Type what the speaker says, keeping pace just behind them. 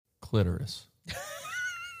clitoris.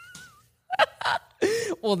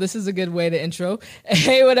 Well, this is a good way to intro.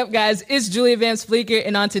 Hey, what up, guys? It's Julia Vance Fleeker,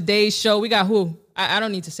 and on today's show, we got who? I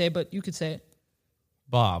don't need to say it, but you could say it.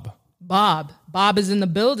 Bob. Bob is in the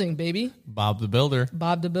building, baby. Bob the Builder.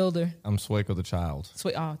 Bob the Builder. I'm Swayco the Child.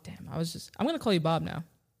 Oh, damn. I'm going to call you Bob now.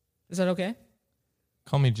 Is that okay?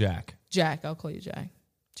 Call me Jack. Jack. I'll call you Jack.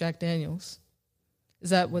 Jack Daniels.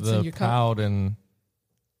 Is that what's the in your cup? Proud and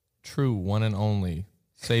true one and only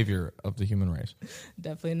savior of the human race.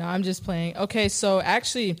 Definitely. No, I'm just playing. Okay, so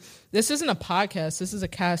actually, this isn't a podcast. This is a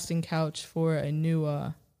casting couch for a new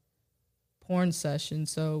porn session.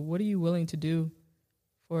 So what are you willing to do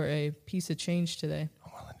for a piece of change today?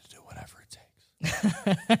 I'm willing to do whatever it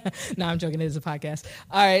takes. No, I'm joking. It is a podcast.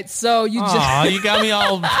 All right, so you you got me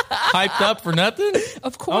all hyped up for nothing?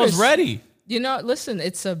 Of course. I was ready. You know, listen,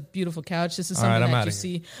 it's a beautiful couch. This is All something right, that you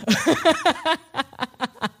see.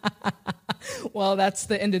 Well, that's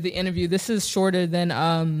the end of the interview. This is shorter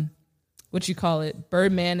than what you call it,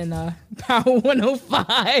 Birdman and Power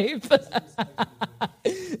 105.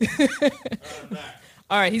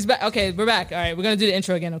 All right, he's back. Okay, we're back. All right, we're gonna do the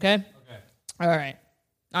intro again. Okay. All right.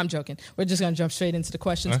 I'm joking. We're just gonna jump straight into the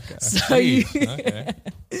questions. Okay.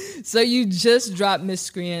 So you just dropped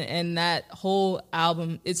Miscreant, and that whole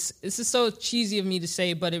album. It's just so cheesy of me to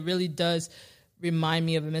say, but it really does remind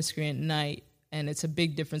me of a Miscreant night. And it's a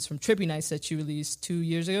big difference from Trippy Nights that you released 2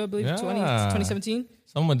 years ago, I believe, 2017.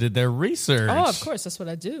 Someone did their research. Oh, of course. That's what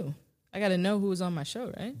I do. I got to know who was on my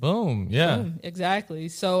show, right? Boom. Yeah. Boom. Exactly.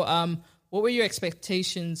 So what were your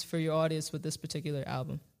expectations for your audience with this particular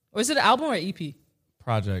album? Or is it an album or an EP?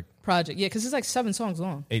 Project. Yeah, because it's like 7 songs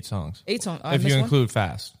long. 8 songs. 8 songs. If you include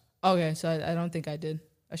Fast. Okay, so I don't think I did.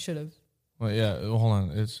 I should have. Well, yeah. Well, hold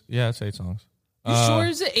on. It's 8 songs. You sure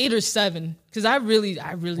is it 8 or 7? Because I really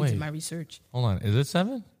did my research. Hold on, is it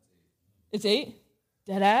 7? It's 8?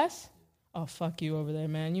 Dead ass? Oh, fuck you over there,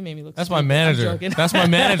 man. You made me look. That's my manager. That's my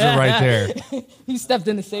manager right there. He stepped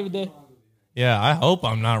in to save the day. Yeah, I hope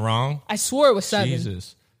I'm not wrong. I swore it was 7.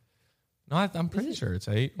 Jesus. No, I'm pretty sure it's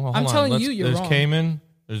 8. Well, I'm telling you, you're wrong. wrong. There's Cayman.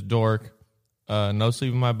 There's Dork. No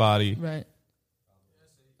Sleep in My Body. Right.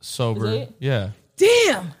 Sober. Is it 8? Yeah.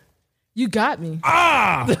 Damn. You got me.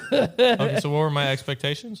 Okay, so what were my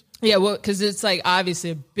expectations? Yeah, well, because it's like obviously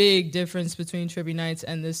a big difference between Trippy Nights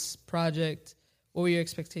and this project. What were your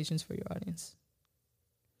expectations for your audience?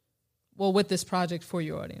 Well, with this project for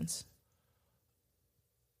your audience.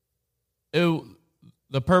 The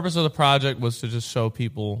purpose of the project was to just show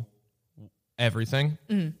people everything.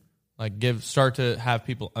 Mm-hmm. Like start to have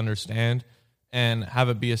people understand and have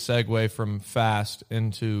it be a segue from Fast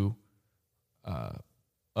into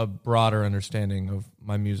a broader understanding of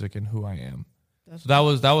my music and who I am. So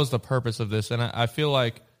that was the purpose of this. And I feel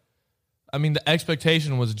like, the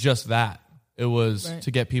expectation was just that. It was to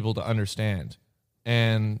get people to understand.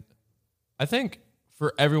 And I think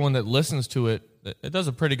for everyone that listens to it, it does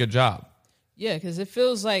a pretty good job. Yeah, because it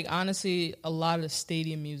feels like, honestly, a lot of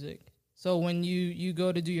stadium music. So when you go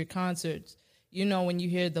to do your concerts, when you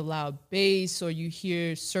hear the loud bass or you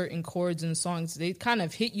hear certain chords in songs, they kind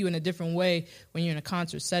of hit you in a different way when you're in a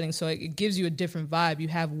concert setting. So it gives you a different vibe. You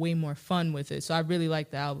have way more fun with it. So I really like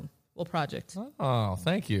the album. Well, project. Oh,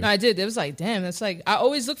 thank you. No, I did. It was like, damn, it's like, I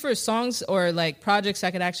always look for songs or like projects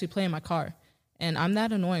I could actually play in my car. And I'm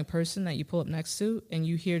that annoying person that you pull up next to and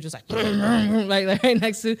you hear just like right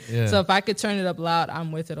next to. Yeah. So if I could turn it up loud,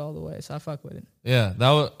 I'm with it all the way. So I fuck with it. Yeah,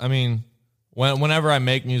 whenever I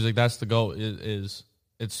make music, that's the goal.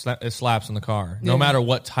 It slaps in the car, no matter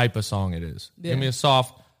what type of song it is. Yeah. Give me a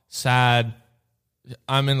soft, sad,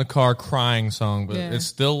 I'm in the car crying song, but it's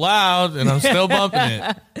still loud and I'm still bumping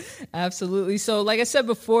it. Absolutely. So, like I said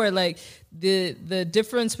before, like the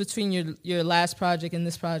difference between your last project and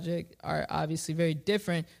this project are obviously very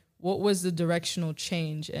different. What was the directional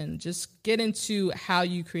change? And just get into how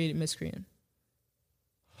you created Miscreant.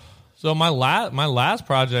 So my last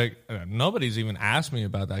project, nobody's even asked me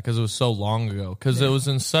about that because it was so long ago. Because it was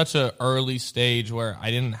in such an early stage where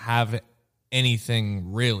I didn't have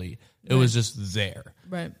anything really. It was just there.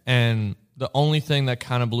 Right. And the only thing that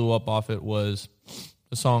kind of blew up off it was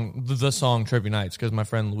the song Trippy Nights, because my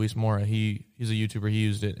friend Luis Mora, he's a YouTuber. He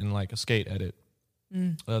used it in like a skate edit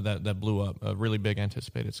that blew up, a really big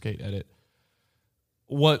anticipated skate edit.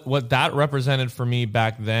 What that represented for me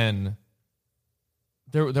back then,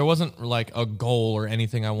 there wasn't like a goal or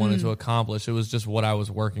anything I wanted to accomplish. It was just what I was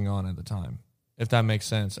working on at the time, if that makes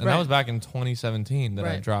sense. And that was back in 2017 that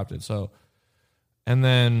I dropped it. So, and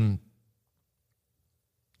then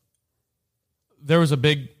there was a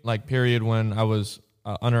big like period when I was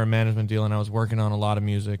under a management deal and I was working on a lot of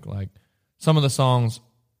music. Like some of the songs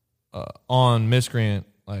on Miscreant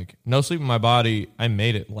Like No Sleep in My Body, I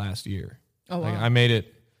made it last year. Oh, wow. Like, I made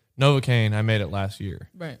it. Novocaine, I made it last year.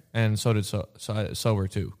 Right. And so did Sober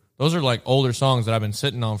too. Those are like older songs that I've been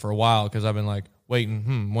sitting on for a while because I've been like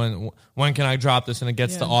waiting. When can I drop this and it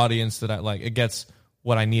gets the audience that I like? It gets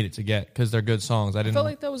what I need it to get because they're good songs. I felt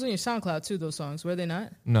like that was on your SoundCloud too. Those songs, were they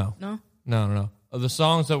not? No. The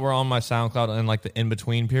songs that were on my SoundCloud in like the in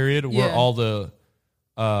between period were all the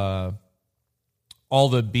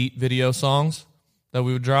beat video songs that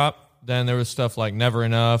we would drop. Then there was stuff like Never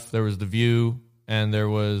Enough. There was The View, and there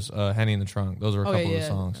was Henny in the Trunk. Those were a couple of the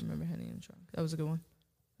songs. I remember Henny in the Trunk. That was a good one.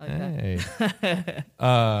 I like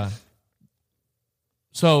that.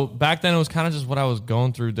 So back then it was kind of just what I was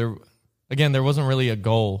going through. There wasn't really a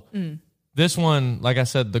goal. This one, like I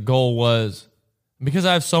said, the goal was because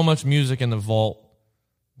I have so much music in the vault.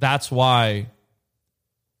 That's why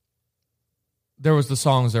there was the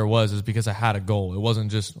songs is because I had a goal. It wasn't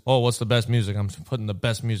just, what's the best music? I'm putting the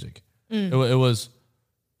best music. I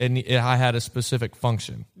had a specific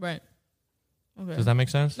function. Right. Okay. Does that make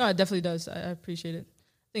sense? No, it definitely does. I appreciate it.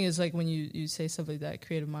 I think it's like when you say stuff like that,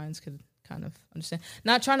 creative minds could kind of understand.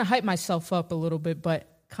 Not trying to hype myself up a little bit, but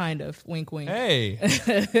kind of. Wink, wink. Hey. This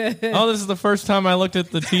is the first time I looked at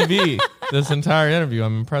the TV this entire interview.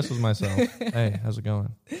 I'm impressed with myself. Hey, how's it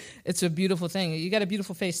going? It's a beautiful thing. You got a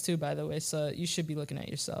beautiful face too, by the way, so you should be looking at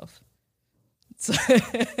yourself. Are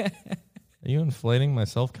you inflating my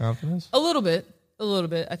self-confidence? A little bit.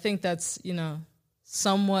 I think that's,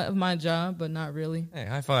 somewhat of my job, but not really. Hey,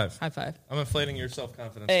 high five. High five. I'm inflating your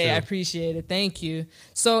self-confidence Hey, too. I appreciate it. Thank you.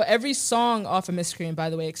 So every song off of Miscreant, by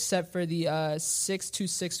the way, except for the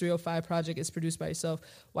 626305 project, is produced by yourself.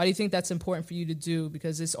 Why do you think that's important for you to do?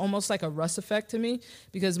 Because it's almost like a Russ effect to me,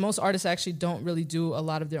 because most artists actually don't really do a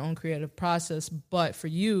lot of their own creative process, but for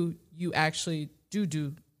you actually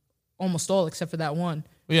do almost all except for that one.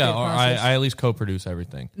 Yeah, or I at least co-produce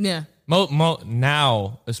everything. Yeah.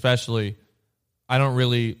 Now, especially,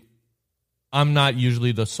 I'm not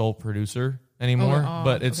usually the sole producer anymore,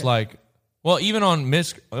 but it's like, well, even on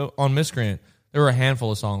Miscreant, there were a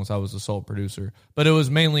handful of songs I was the sole producer, but it was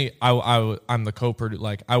mainly I'm the co-producer.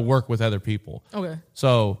 Like I work with other people. Okay.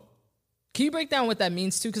 So, can you break down what that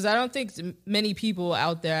means too? Because I don't think many people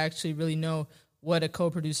out there actually really know what a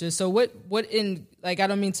co-producer is. So what in, like, I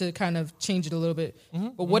don't mean to kind of change it a little bit,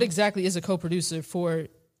 but what exactly is a co-producer for,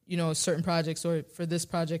 certain projects or for this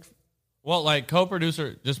project? Well, like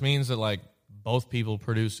co-producer just means that like both people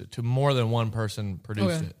produced it, to more than one person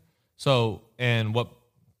produced it. So, and what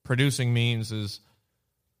producing means is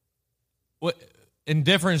in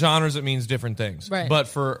different genres, it means different things. Right. But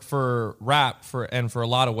for rap, for a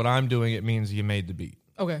lot of what I'm doing, it means you made the beat.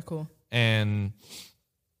 Okay, cool. And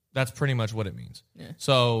that's pretty much what it means. Yeah.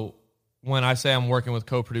 So when I say I'm working with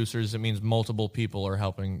co-producers, it means multiple people are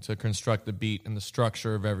helping to construct the beat and the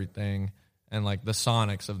structure of everything and like the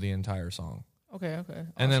sonics of the entire song. Okay. Awesome.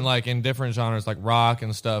 And then like in different genres like rock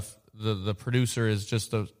and stuff, the producer is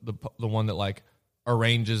just the one that like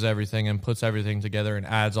arranges everything and puts everything together and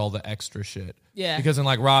adds all the extra shit. Yeah. Because in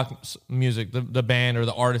like rock music, the band or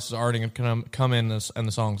the artist is already going to come in and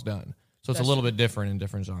the song's done. So it's a little bit different in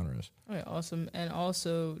different genres. Okay, awesome. And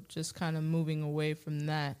also just kind of moving away from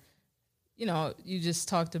that, you just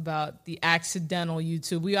talked about the accidental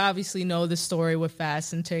YouTube. We obviously know the story with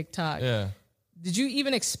Fast and TikTok. Yeah. Did you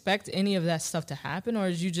even expect any of that stuff to happen, or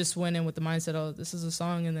did you just went in with the mindset, this is a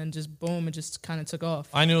song, and then just boom, it just kind of took off?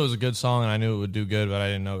 I knew it was a good song, and I knew it would do good, but I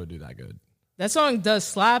didn't know it would do that good. That song does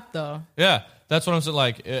slap, though. Yeah, that's what I'm saying.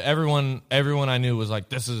 Like everyone I knew was like,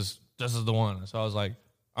 this is the one. So I was like,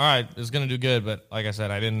 all right, it's gonna do good, but like I said,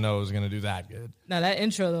 I didn't know it was gonna do that good. Now that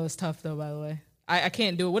intro though is tough though. By the way, I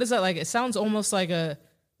can't do it. What is that like? It sounds almost like a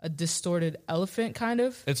distorted elephant, kind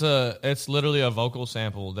of. It's literally a vocal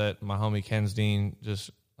sample that my homie Ken's Dean just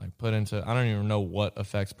like put into, I don't even know what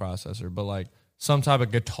effects processor, but like some type of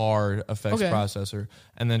guitar effects processor,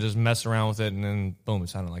 and then just mess around with it, and then boom, it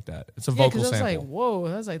sounded like that. It's a vocal sample. I was like, whoa,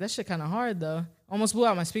 I was like, that shit kind of hard though. Almost blew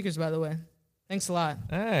out my speakers, by the way. Thanks a lot.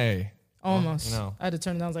 Hey. Almost. I had to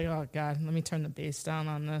turn it down. I was like, oh, God, let me turn the bass down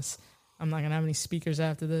on this. I'm not going to have any speakers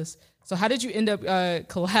after this. So how did you end up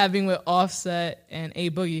collabing with Offset and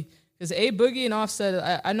A Boogie? Because A Boogie and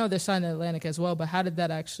Offset, I know they're signed to Atlantic as well, but how did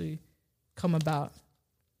that actually come about?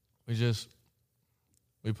 We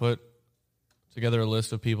put together a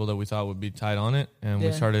list of people that we thought would be tight on it, and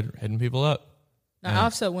we started hitting people up. Now,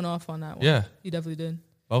 Offset went off on that one. Yeah. He definitely did.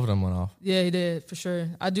 Both of them went off. Yeah, he did, for sure.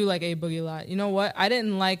 I do like A Boogie a lot. You know what? I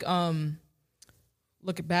didn't like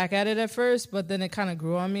look back at it at first, but then it kind of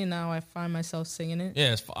grew on me, and now I find myself singing it.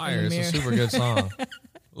 Yeah, it's fire. It's a super good song.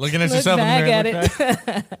 Looking at Look yourself in the mirror.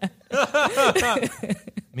 back at it.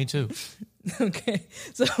 Me too. Okay.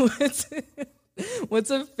 So what's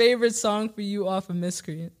a favorite song for you off of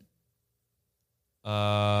Miscreant?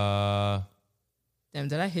 Uh, Damn,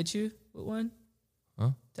 did I hit you with one?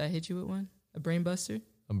 Huh? Did I hit you with one? A brain buster?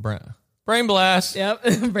 a brain blast. Yep,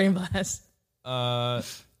 brain blast.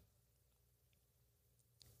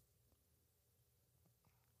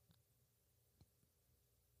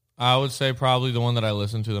 I would say probably the one that I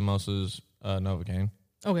listen to the most is Novocaine.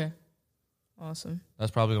 Okay. Awesome.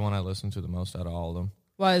 That's probably the one I listen to the most out of all of them.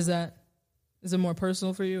 Why is that? Is it more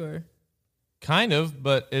personal for you or? Kind of,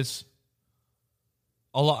 but it's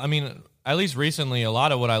a lot. I mean, at least recently, a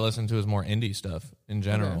lot of what I listen to is more indie stuff in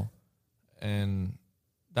general, and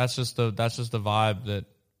that's just the vibe that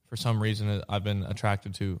for some reason I've been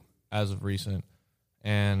attracted to as of recent.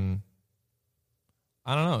 And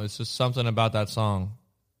I don't know, it's just something about that song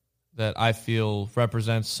that I feel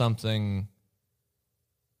represents something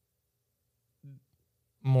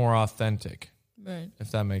more authentic, Right.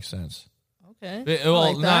 if that makes sense. Okay. Well,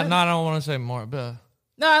 I like that. not. I don't want to say more, but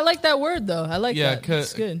No, I like that word though. I like Yeah, that.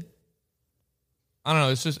 It's good. I don't know.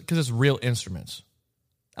 It's just because it's real instruments.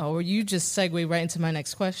 Oh, well, you just segue right into my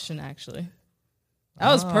next question. Actually,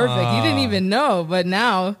 that was perfect. You didn't even know, but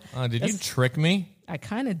now Did you trick me? I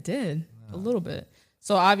kind of did a little bit.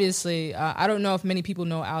 So obviously, I don't know if many people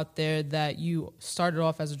know out there that you started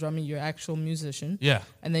off as a drummer. You're an actual musician. Yeah.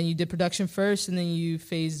 And then you did production first, and then you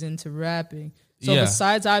phased into rapping. So Yeah.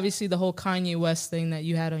 besides obviously the whole Kanye West thing that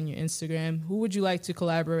you had on your Instagram, who would you like to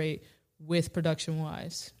collaborate with production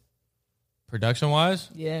wise? Production wise,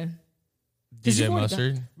 Yeah. 'Cause DJ you've already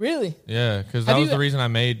Mustard. Really? Yeah, because Have that was you- the reason I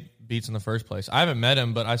made beats in the first place. I haven't met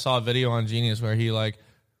him, but I saw a video on Genius where he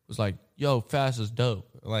was like, "Yo, Fast is dope."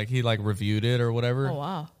 Like he reviewed it or whatever. Oh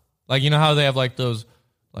wow. Like, you know how they have like those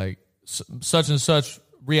like such and such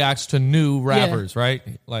reacts to new rappers, right?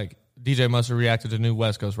 Like DJ Mustard reacted to new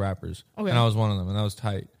West Coast rappers, Okay. and I was one of them, and that was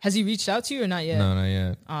tight. Has he reached out to you or not yet? No, not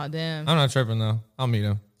yet. Oh damn. I'm not tripping though. I'll meet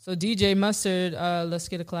him. So DJ Mustard, let's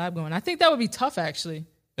get a collab going. I think that would be tough actually.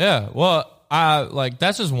 Yeah, well,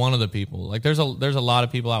 that's just one of the people. Like, there's a lot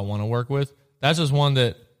of people I want to work with. That's just one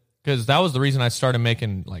that, because that was the reason I started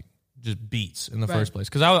making like just beats in the Right. first place.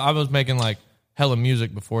 Because I was making like hella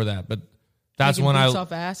music before that, but that's Making when beats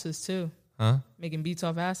off asses too. Huh? Making beats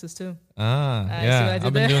off asses too. Ah, see what I yeah, did I've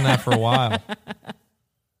been there? doing that for a while.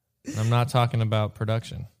 I'm not talking about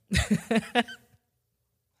production.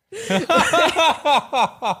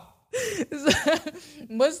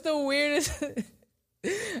 What's the weirdest?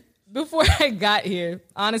 Before I got here,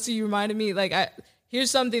 honestly, you reminded me. Here's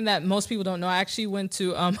something that most people don't know. I actually went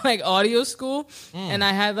to like audio school, and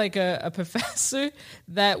I had like a professor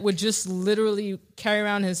that would just literally carry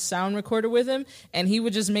around his sound recorder with him, and he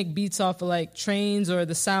would just make beats off of like trains or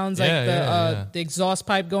the sounds the exhaust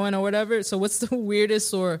pipe going or whatever. So, what's the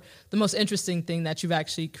weirdest or the most interesting thing that you've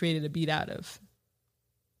actually created a beat out of?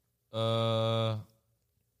 I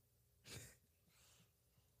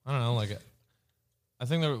don't know. Like, I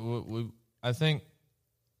think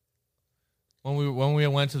when we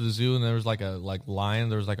went to the zoo and there was like a lion,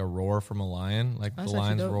 there was like a roar from a lion, like That's the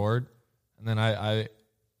lions actually dope. roared, and then I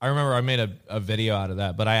remember I made a video out of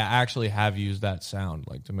that, but I actually have used that sound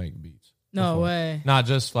like to make beats. No before. way. Not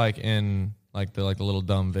just like in like the little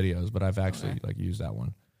dumb videos, but I've actually like used that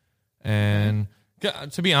one. And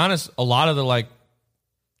to be honest, a lot of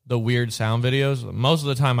the weird sound videos, most of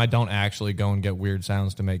the time I don't actually go and get weird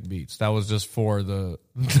sounds to make beats. That was just for the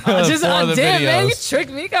Damn, man, you videos.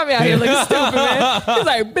 tricked me. You got me out here looking stupid, man. He's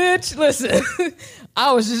like, bitch, listen,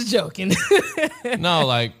 I was just joking. No,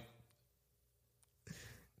 like,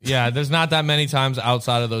 yeah, there's not that many times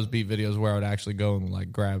outside of those beat videos where I would actually go and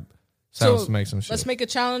like grab sounds to make some shit. Let's make a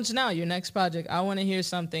challenge now. Your next project. I want to hear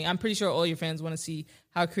something. I'm pretty sure all your fans want to see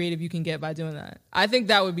how creative you can get by doing that. I think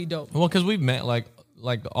that would be dope. Well, because we've met like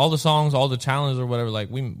all the songs, all the challenges or whatever, like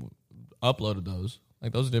we uploaded those.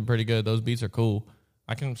 Like those did pretty good. Those beats are cool.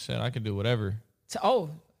 I could do whatever.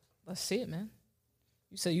 Let's see it, man.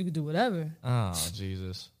 You said you could do whatever. Oh,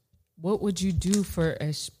 Jesus. What would you do for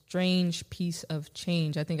a strange piece of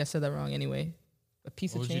change? I think I said that wrong anyway. A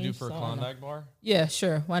piece What of would change. you do for a So I don't know. Klondike bar? Yeah,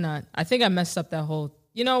 sure. Why not? I think I messed up that whole.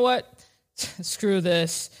 You know what? Screw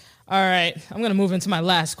this. All right, I'm going to move into my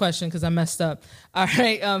last question because I messed up. All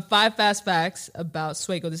right, 5 fast facts about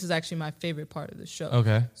Swaco. This is actually my favorite part of the show.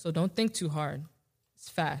 Okay. So don't think too hard. It's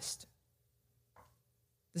fast.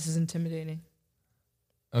 This is intimidating.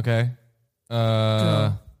 Okay.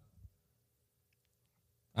 Go.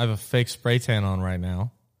 I have a fake spray tan on right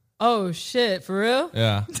now. Oh, shit. For real?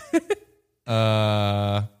 Yeah.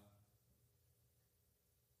 I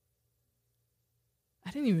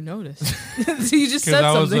didn't even notice. You just said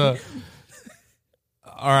I was something.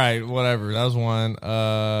 All right, whatever. That was one.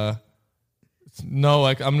 No,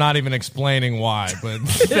 like, I'm not even explaining why, but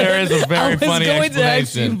there is a very funny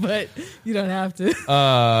explanation. But you don't have to.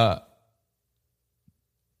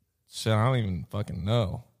 Shit, I don't even fucking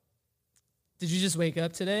know. Did you just wake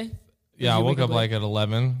up today? Yeah, I woke up like at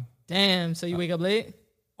 11. Damn, so you wake up late?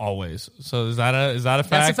 Always. So is that a fact?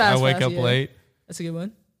 That's a fast I wake pass, up yeah. late. That's a good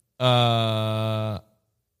one.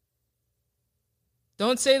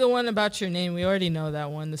 Don't say the one about your name. We already know that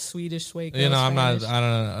one. The Swedish wake up. You know, I'm not. I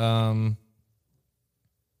don't know.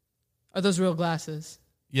 Are those real glasses?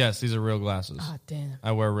 Yes, these are real glasses. Ah, damn.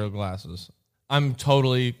 I wear real glasses. I'm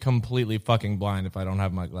totally, completely fucking blind if I don't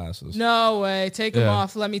have my glasses. No way. Take them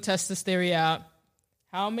off. Let me test this theory out.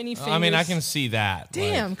 How many fingers? I mean, I can see that.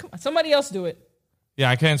 Damn. Come on. Somebody else do it. Yeah,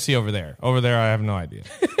 I can't see over there. Over there, I have no idea.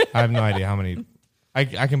 I have no idea how many. I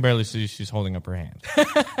can barely see she's holding up her hand.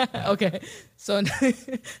 Okay. So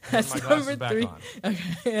that's number 3. Okay,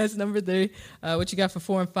 that's number 3. What you got for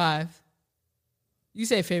 4 and 5? You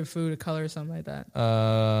say favorite food, a color, or something like that.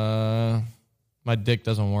 My dick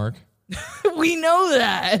doesn't work. We know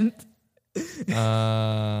that.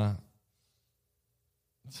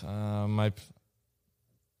 My.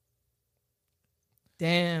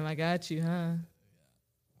 Damn, I got you, huh?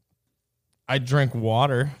 I drink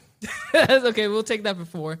water. That's okay. We'll take that for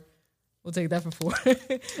 4. What you got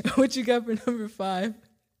for number 5?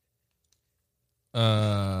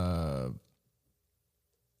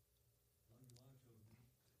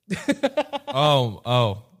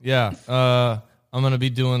 Yeah. I'm gonna be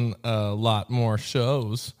doing a lot more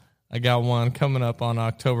shows. I got one coming up on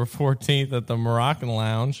October 14th at the Moroccan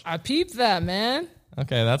Lounge. I peeped that, man.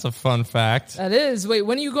 Okay, that's a fun fact. That is. Wait,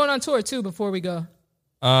 when are you going on tour too? Before we go,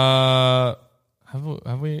 have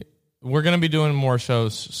we? We're gonna be doing more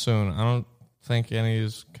shows soon. I don't think any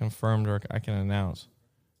is confirmed or I can announce.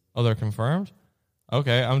 Oh, they're confirmed?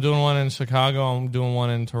 Okay, I'm doing one in Chicago. I'm doing one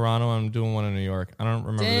in Toronto. I'm doing one in New York. I don't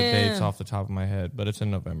remember the dates off the top of my head, but it's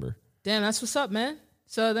in November. Damn, that's what's up, man.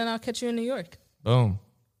 So then I'll catch you in New York. Boom.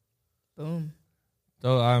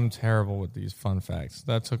 Though I'm terrible with these fun facts.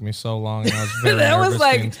 That took me so long. And I was very that nervous was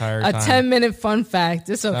like the entire a time. 10-minute fun fact.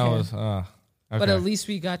 It's okay. That was, okay. But at least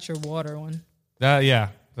we got your water one. Yeah.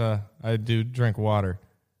 I do drink water.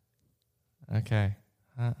 Okay.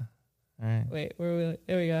 All right. Wait,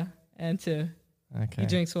 there we go. And 2. Okay. He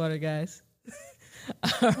drinks water, guys.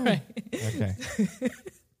 All right. Okay.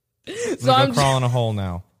 So I'm crawl in a hole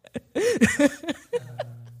now.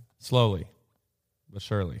 Slowly, but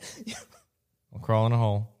surely. I'll crawl in a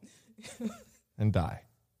hole and die.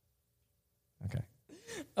 Okay.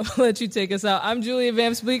 I'm going to let you take us out. I'm Julia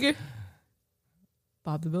Van Speaker.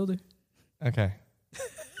 Bob the Builder. Okay.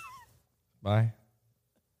 Bye.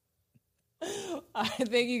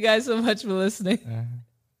 Thank you guys so much for listening.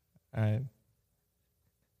 All right.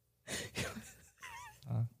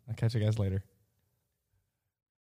 I'll catch you guys later.